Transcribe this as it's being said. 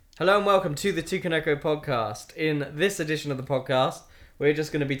Hello and welcome to the Tukaneko podcast. In this edition of the podcast, we're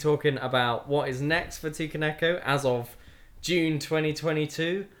just going to be talking about what is next for Tukaneko as of June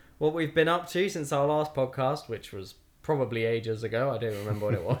 2022, what we've been up to since our last podcast, which was probably ages ago. I don't remember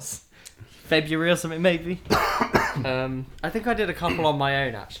what it was. February or something, maybe. I think I did a couple on my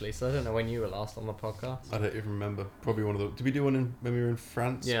own, actually, so I don't know when you were last on the podcast. I don't even remember. Probably one of the... Did we do one when we were in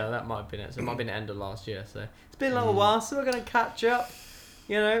France? Yeah, that might have been it. So it might have been the end of last year, so it's been a little while, so we're going to catch up.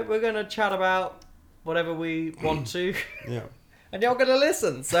 You know, we're going to chat about whatever we want to. Yeah. And you're going to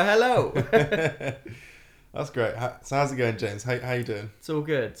listen, so hello. That's great. So how's it going, James? How you doing? It's all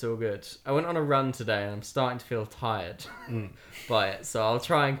good, it's all good. I went on a run today and I'm starting to feel tired by it. So I'll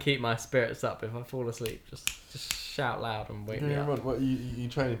try and keep my spirits up. If I fall asleep, just shout loud and wake me up. What, you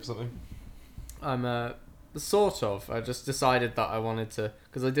training for something? I'm sort of. I just decided that I wanted to...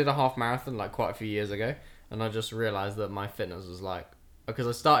 Because I did a half marathon like quite a few years ago. And I just realised that my fitness was like... Because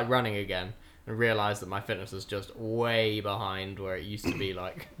I started running again and realised that my fitness was just way behind where it used to be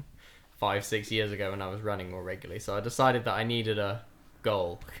like 5-6 years ago when I was running more regularly. So I decided that I needed a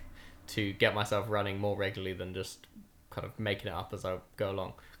goal to get myself running more regularly than just kind of making it up as I go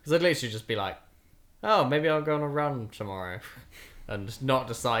along. Because I'd literally just be like, oh, maybe I'll go on a run tomorrow and just not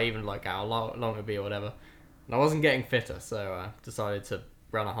decide even like how long it would be or whatever. And I wasn't getting fitter, so I decided to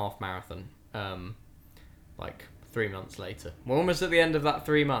run a half marathon like 3 months later. We're almost at the end of that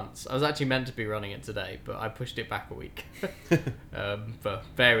 3 months. I was actually meant to be running it today, but I pushed it back a week for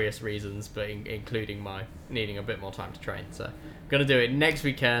various reasons, but including my needing a bit more time to train. So I'm gonna do it next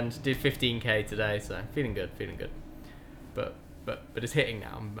weekend. Did 15k today, so feeling good. But it's hitting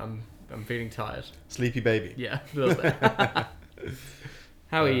now. I'm feeling tired. Sleepy baby. Yeah, a little bit.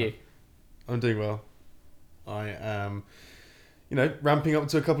 How are you? I'm doing well. I am, ramping up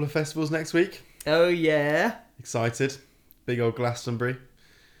to a couple of festivals next week. Oh yeah. Excited. Big old Glastonbury.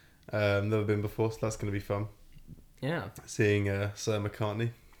 Never been before, so that's going to be fun. Yeah. Seeing Sir McCartney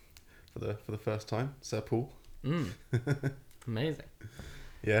for the first time. Sir Paul. Amazing.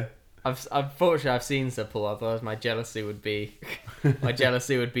 Yeah. Unfortunately I've seen Sir Paul, otherwise my jealousy would be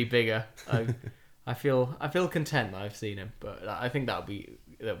bigger. I feel content that I've seen him, but I think that'll be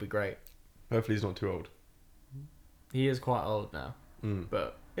great. Hopefully he's not too old. He is quite old now,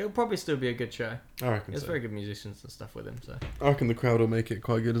 but it'll probably still be a good show. I reckon There's so. very good musicians and stuff with him, so I reckon the crowd will make it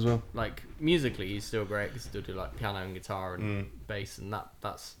quite good as well. like musically he's still great. He can still do like piano and guitar and bass, and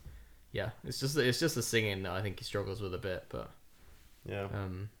that's yeah. It's just the singing that I think he struggles with a bit, but Yeah.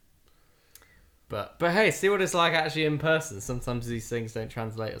 But hey, see what it's like actually in person. Sometimes these things don't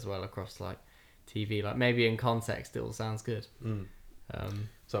translate as well across like TV. Like maybe in context it all sounds good.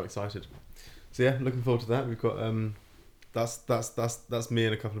 So excited. So yeah, looking forward to that. We've got that's me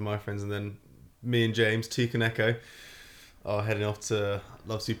and a couple of my friends, and then me and James, Tukaneko, are heading off to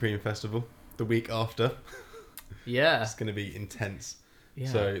Love Supreme Festival the week after. Yeah. It's going to be intense. Yeah.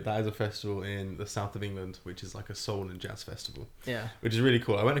 So that is a festival in the south of England, which is like a soul and jazz festival. Yeah. Which is really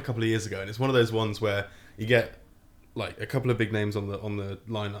cool. I went a couple of years ago, and it's one of those ones where you get like a couple of big names on the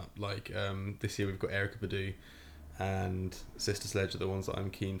lineup. Like this year we've got Erykah Badu and Sister Sledge are the ones that I'm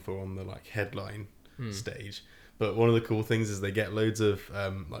keen for on the like headline stage. But one of the cool things is they get loads of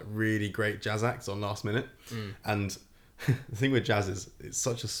like really great jazz acts on last minute. And the thing with jazz is it's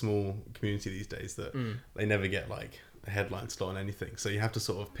such a small community these days that they never get like a headline slot on anything. So you have to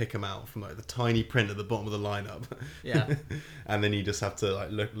sort of pick them out from like the tiny print at the bottom of the lineup. Yeah. And then you just have to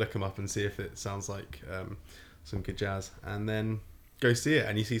like look them up and see if it sounds like some good jazz, and then go see it,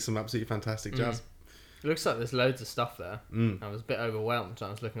 and you see some absolutely fantastic jazz. It looks like there's loads of stuff there. I was a bit overwhelmed when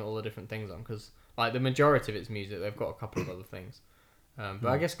I was looking at all the different things on, because like the majority of it's music. They've got a couple of other things, but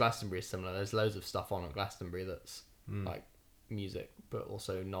I guess Glastonbury is similar. There's loads of stuff on at Glastonbury that's like music, but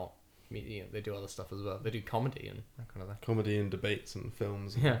also not. They do other stuff as well. They do comedy and that kind of thing. Comedy and debates and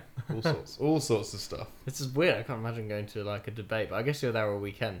films. And Yeah, all sorts of stuff. It's just weird. I can't imagine going to like a debate, but I guess you're there all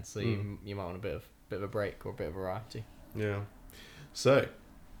weekend, so you might want a bit of a break or a bit of variety. Yeah. So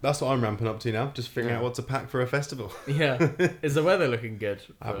that's what I'm ramping up to now. Just figuring out what to pack for a festival. Yeah. Is the weather looking good?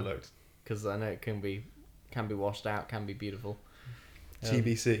 I haven't looked. Because I know it can be washed out, can be beautiful.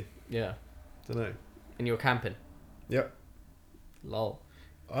 TBC. Yeah. Don't know. And you're camping. Yep. Lol.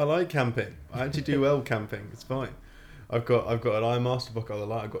 I like camping. I actually do well camping. It's fine. I've got an iMaster book on the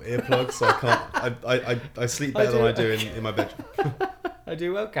light. I've got earplugs, so I can't. I sleep better than I do in my bedroom. I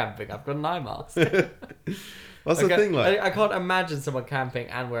do well camping. I've got an eye mask. That's the thing. Like, I can't imagine someone camping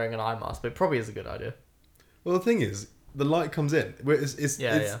and wearing an eye mask, but it probably is a good idea. well, the thing is, the light comes in.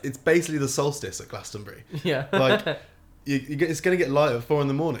 It's basically the solstice at Glastonbury. Yeah. Like, it's going to get light at 4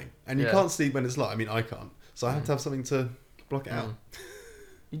 a.m, and you can't sleep when it's light. I mean, I can't, so I have to have something to block it out.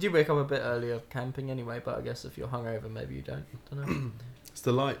 You do wake up a bit earlier camping anyway, but I guess if you're hungover, maybe you don't. Know. It's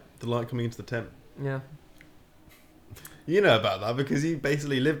the light coming into the tent. Yeah. You know about that because you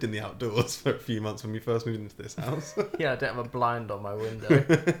basically lived in the outdoors for a few months when we first moved into this house. Yeah, I don't have a blind on my window.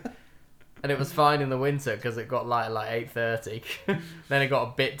 And it was fine in the winter because it got light at like 8:30. Then it got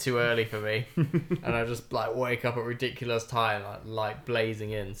a bit too early for me. And I just like wake up at ridiculous time, like light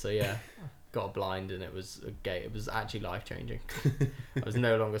blazing in. So yeah, got a blind and it was it was actually life changing. I was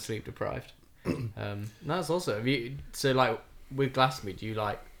no longer sleep deprived. That's also, so like with Glastonbury, do you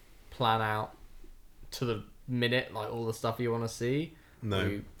like plan out to the minute like all the stuff you want to see? No. Or are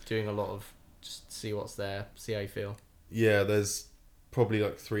you doing a lot of just see what's there, see how you feel? Yeah, there's probably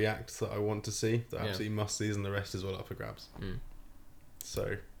like 3 acts that I want to see that absolutely must see, and the rest is all up for grabs.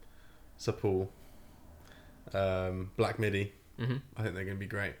 So Paul, Black Midi, I think they're going to be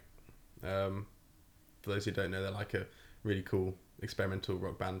great. For those who don't know, they're like a really cool experimental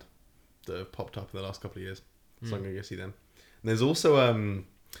rock band that have popped up in the last couple of years, so I'm going to go see them. And there's also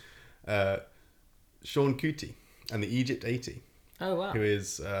Sean Kuti and the Egypt 80. Oh wow! Who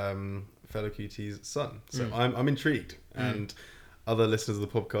is Fela Kuti's son? So I'm intrigued, and other listeners of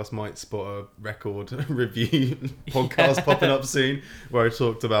the podcast might spot a record review podcast popping up soon, where I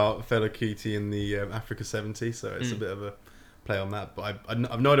talked about Fela Kuti in the Africa 70. So it's a bit of a play on that, but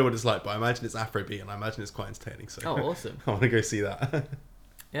I've no idea what it's like. But I imagine it's Afrobeat, and I imagine it's quite entertaining. So awesome! I want to go see that.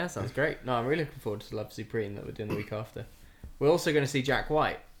 Yeah, sounds great. No, I'm really looking forward to Love Supreme that we're doing the week after. We're also going to see Jack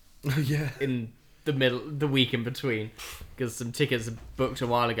White. Oh yeah. In the week in between, because some tickets are booked a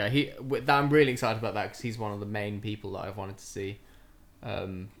while ago. I'm really excited about that because he's one of the main people that I've wanted to see,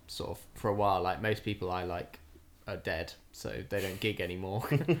 sort of for a while. Like most people I like are dead, so they don't gig anymore,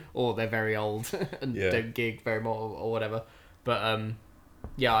 or they're very old and don't gig very more or whatever. But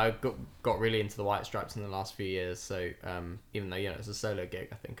yeah, I got really into the White Stripes in the last few years. So even though it's a solo gig,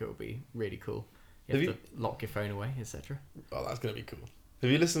 I think it will be really cool. You have to lock your phone away, etc. Oh, that's gonna be cool. Have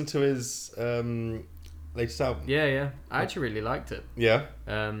you listened to his latest album? Yeah. I actually really liked it. Yeah.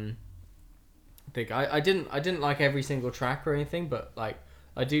 I think I didn't like every single track or anything, but like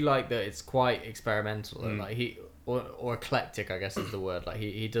I do like that it's quite experimental and like or eclectic, I guess is the word. Like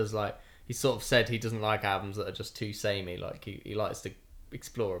he does like he sort of said he doesn't like albums that are just too samey. Like he likes to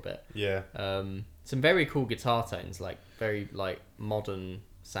explore a bit. Yeah. Some very cool guitar tones, like very like modern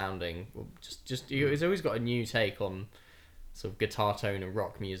sounding. Just he's always got a new take on sort of guitar tone and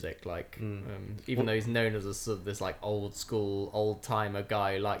rock music, like even though he's known as a sort of this like old school old timer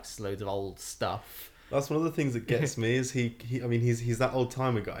guy who likes loads of old stuff. That's one of the things that gets me is he's that old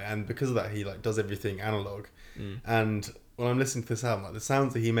timer guy, and because of that he like does everything analog. And when I'm listening to this album, like the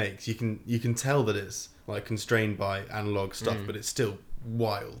sounds that he makes, you can tell that it's like constrained by analog stuff, but it's still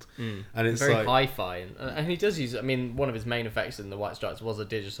wild. And it's very like hi-fi, and he does use. I mean, one of his main effects in the White Stripes was a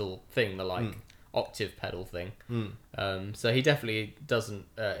digital thing, the like octave pedal thing. So he definitely doesn't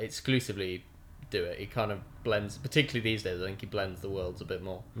exclusively do it. He kind of blends, particularly these days. I think he blends the worlds a bit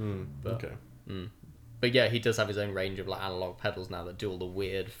more. But yeah, he does have his own range of like analog pedals now that do all the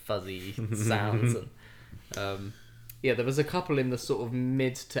weird fuzzy sounds. And yeah, there was a couple in the sort of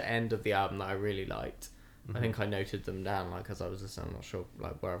mid to end of the album that I really liked. I think I noted them down, like as I was listening. I'm not sure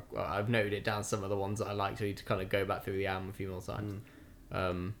like where I've noted it down. Some of the ones that I liked. I need to kind of go back through the album a few more times.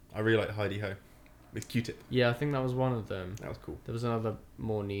 I really like Heidi Ho with Q-Tip. Yeah, I think that was one of them. That was cool. There was another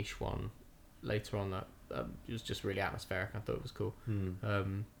more niche one later on that it was just really atmospheric. I thought it was cool.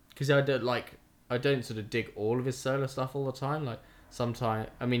 Because I don't sort of dig all of his solo stuff all the time. Like sometimes,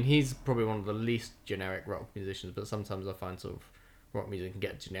 I mean, he's probably one of the least generic rock musicians, but sometimes I find sort of rock music can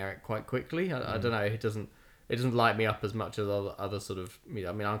get generic quite quickly. I don't know. It doesn't light me up as much as other sort of.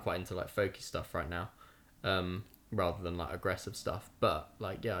 I mean, I'm quite into like folky stuff right now, rather than like aggressive stuff. But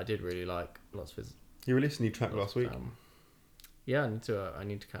like, yeah, I did really like lots of his. He released a new track last week. Yeah, I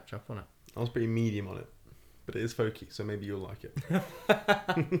need to catch up on it. I was pretty medium on it, but it is folky, so maybe you'll like it.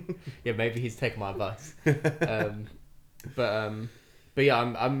 Yeah, maybe he's taken my advice. But yeah,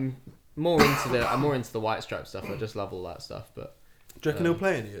 I'm more into the White Stripe stuff. I just love all that stuff. But do you reckon he'll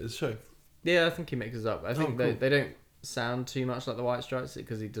play any at his show? Yeah, I think he mixes up. I think cool. they don't sound too much like the White Stripes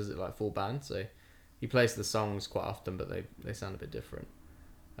because he does it like full band. So he plays the songs quite often, but they sound a bit different.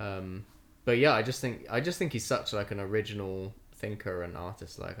 But yeah, I just think he's such like an original thinker and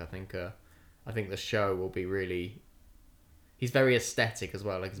artist. Like I think the show will be really. He's very aesthetic as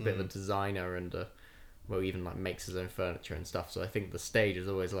well. Like he's a bit of a designer and even like makes his own furniture and stuff. So I think the stage is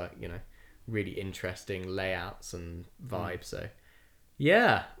always like really interesting layouts and vibes. So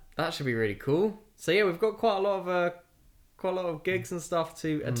yeah, that should be really cool. So yeah, we've got quite a lot of gigs and stuff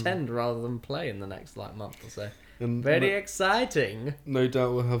to attend rather than play in the next like month or so. And Very exciting. no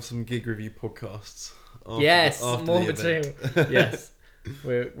doubt we'll have some gig review podcasts. Yes, after more the material. event. Yes.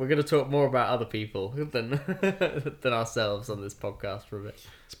 We're going to talk more about other people than ourselves on this podcast for a bit.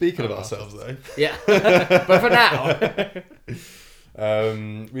 Speaking of ourselves, though, Yeah. But for now.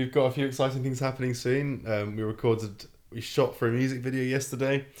 we've got a few exciting things happening soon. We shot for a music video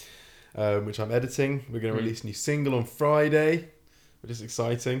yesterday, which I'm editing. We're going to release a new single on Friday, which is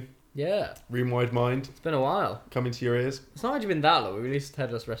exciting. Yeah. Room Wide Mind It's been a while. coming to your ears. It's not actually been that long. We released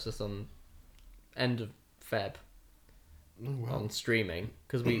Headless Restless on end of Feb Oh, wow. on streaming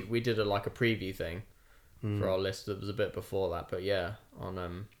because we did a preview thing for our list that was a bit before that. But yeah,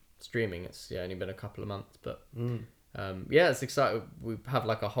 on streaming it's only been a couple of months. But yeah, it's exciting. We have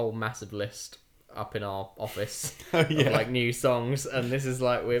a whole massive list up in our office of new songs, and this is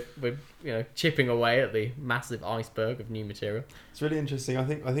we're chipping away at the massive iceberg of new material. It's really interesting. I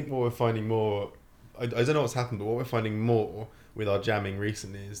think what we're finding more, I don't know what's happened, but what we're finding more with our jamming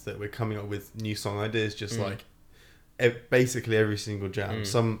recently is that we're coming up with new song ideas just basically every single jam.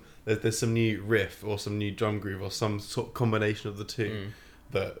 There's some new riff or some new drum groove or some sort of combination of the two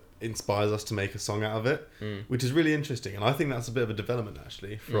that inspires us to make a song out of it, which is really interesting. And I think that's a bit of a development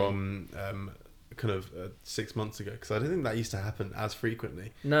actually from 6 months ago, because I don't think that used to happen as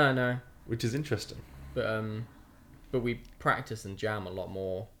frequently. No. Which is interesting. But we practice and jam a lot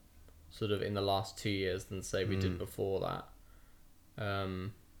more sort of in the last 2 years than say we did before that.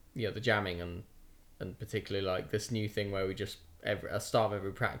 The jamming and particularly this new thing where we just at the start of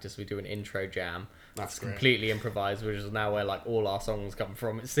every practice we do an intro jam. That's great. Completely improvised, which is now where all our songs come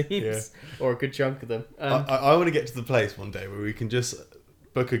from, it seems, or a good chunk of them. I want to get to the place one day where we can just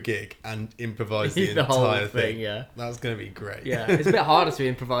book a gig and improvise the entire whole thing. Yeah, that's going to be great. Yeah, it's a bit harder to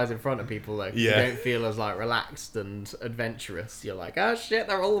improvise in front of people though. Yeah, you don't feel as relaxed and adventurous. You're oh shit,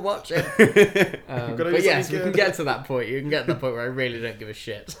 they're all watching. But yes, we can get to that point. You can get to the point where I really don't give a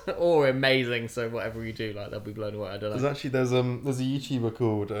shit, or amazing. So whatever you do, they'll be blown away. I don't know. There's a YouTuber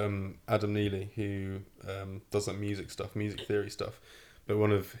called Adam Neely who does music theory stuff. But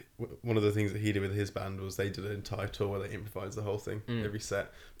one of the things that he did with his band was they did an entire tour where they improvised the whole thing, every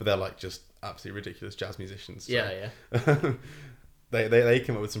set. But they're just absolutely ridiculous jazz musicians. So. Yeah. they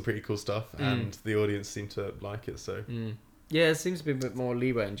came up with some pretty cool stuff, and the audience seemed to like it. So yeah, it seems to be a bit more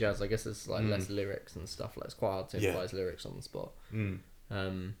leeway in jazz. I guess it's less lyrics and stuff. It's quite hard to improvise lyrics on the spot.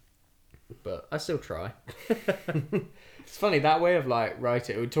 But I still try. It's funny that way of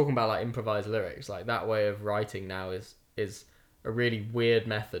writing. We're talking about improvised lyrics. That way of writing now is a really weird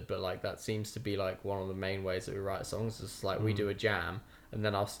method, but that seems to be one of the main ways that we write songs. It's we do a jam and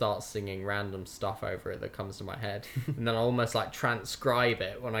then I'll start singing random stuff over it that comes to my head, and then I'll almost transcribe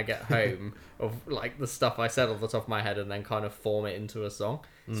it when I get home of the stuff I said off the top of my head, and then kind of form it into a song.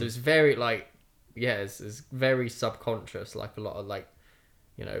 So it's very it's very subconscious. A lot of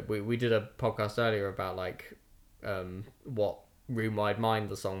we did a podcast earlier about what Room Wide Mind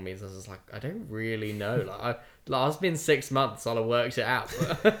the song means. I was I don't really know. It's been 6 months. I'll have worked it out.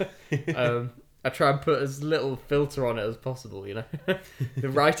 But, I try and put as little filter on it as possible. The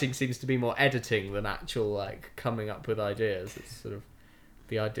writing seems to be more editing than actual coming up with ideas. It's sort of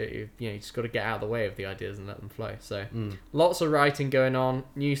the idea. You just got to get out of the way of the ideas and let them flow. So lots of writing going on.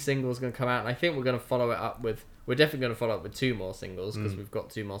 New singles going to come out, and I think we're going to follow it up with. We're definitely going to follow up with 2 more singles because we've got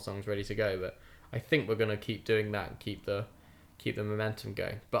 2 more songs ready to go. But I think we're going to keep doing that and keep the momentum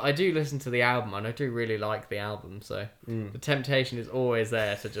going. But I do listen to the album, and I do really like the album, so the temptation is always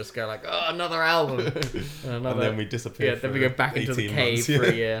there to just go another album. and then we disappear. Yeah, then we go back into the cave for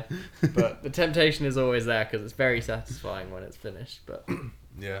a year. But the temptation is always there because it's very satisfying when it's finished. But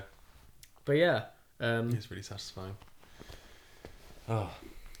yeah. It's really satisfying.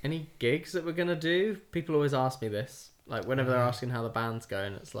 Any gigs that we're going to do? People always ask me this. Whenever they're asking how the band's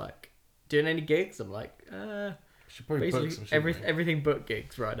going, it's doing any gigs? I'm should probably basically book some, everything but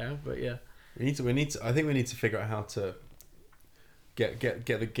gigs right now, but yeah. We need to. I think we need to figure out how to get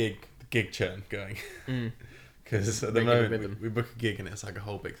the gig churn going. Because at the moment we book a gig and it's a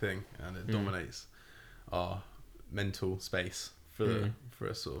whole big thing, and it dominates our mental space for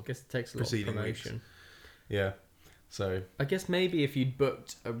a sort of. I guess it takes a lot of promotion. Weeks. Yeah, so I guess maybe if you'd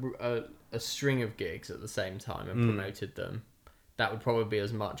booked a string of gigs at the same time and promoted them, that would probably be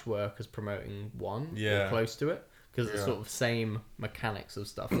as much work as promoting one or close to it. Because it's sort of same mechanics of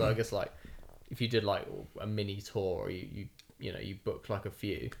stuff. So I guess if you did a mini tour, or you booked a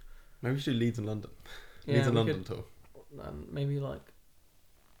few. Maybe we should do Leeds and London. Leeds and London tour. Maybe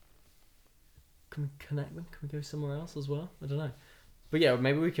can we connect them? Can we go somewhere else as well? I don't know. But yeah,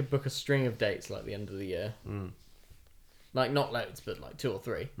 maybe we could book a string of dates the end of the year. Not loads, but 2 or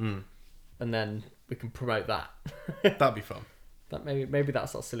 3. And then we can promote that. That'd be fun. That maybe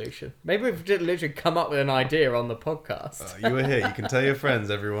that's our solution. Maybe we've just literally come up with an idea on the podcast. You were here. You can tell your friends,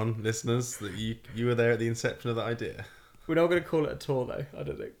 everyone, listeners, that you were there at the inception of that idea. We're not going to call it a tour though, I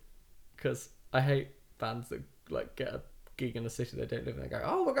don't think, because I hate bands that like get a gig in a city they don't live in and go,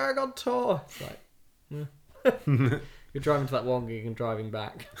 "Oh, we're going on tour." It's like, you're driving to that one gig and driving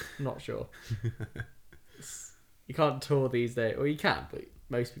back. I'm not sure. You can't tour these days, or you can, but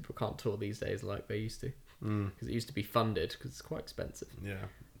most people can't tour these days like they used to, because it used to be funded because it's quite expensive. Yeah,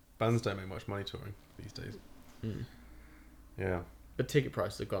 bands don't make much money touring these days. Yeah, but ticket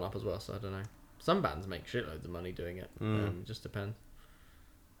prices have gone up as well, so I don't know. Some bands make shitloads of money doing it. It just depends.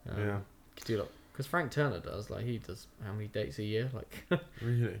 Yeah, because Frank Turner does, like, he does how many dates a year? Like,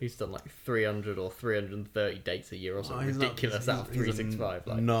 really, he's done like 300 or 330 dates a year or something ridiculous out of 365. Like,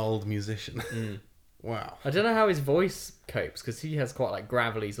 like, gnarled musician. Wow. I don't know how his voice copes because he has quite like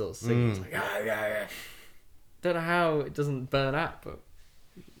gravelly sort of singing. It's like, yeah. Don't know how it doesn't burn out, but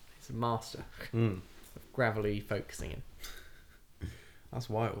he's a master of gravelly folk singing. That's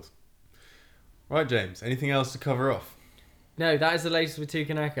wild. Right, James. Anything else to cover off? No, that is the latest with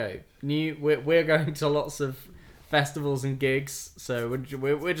Toucan Echo. We're going to lots of festivals and gigs, so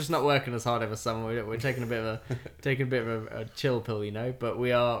we're just not working as hard over summer. We're taking a bit of a chill pill, you know. But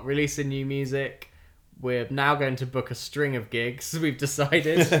we are releasing new music. We're now going to book a string of gigs. We've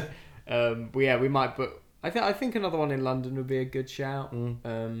decided. We might book. I think another one in London would be a good shout.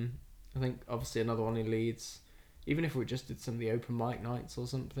 I think obviously another one in Leeds. Even if we just did some of the open mic nights or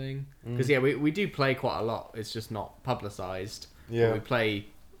something. Because we do play quite a lot. It's just not publicised. Yeah. We play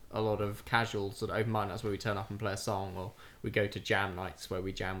a lot of casual sort of open mic nights where we turn up and play a song, or we go to jam nights where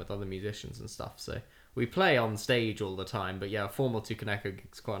we jam with other musicians and stuff. So we play on stage all the time. But yeah, a formal Toucan Echo gig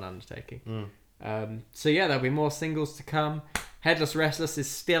is quite an undertaking. So yeah, there'll be more singles to come. Headless Restless is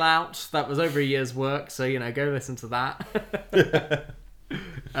still out. That was over a year's work, so go listen to that.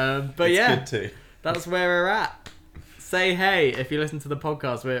 But yeah, good too. That's where we're at. Say hey if you listen to the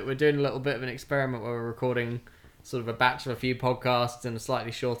podcast. We're doing a little bit of an experiment where we're recording sort of a batch of a few podcasts in a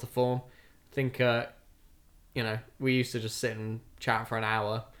slightly shorter form. I think we used to just sit and chat for an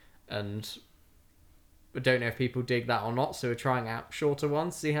hour, and I don't know if people dig that or not, so we're trying out shorter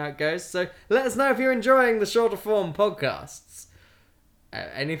ones, see how it goes. So let us know if you're enjoying the shorter form podcasts.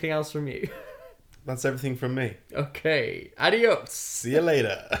 Anything else from you? That's everything from me. Okay, adios. See you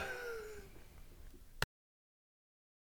later.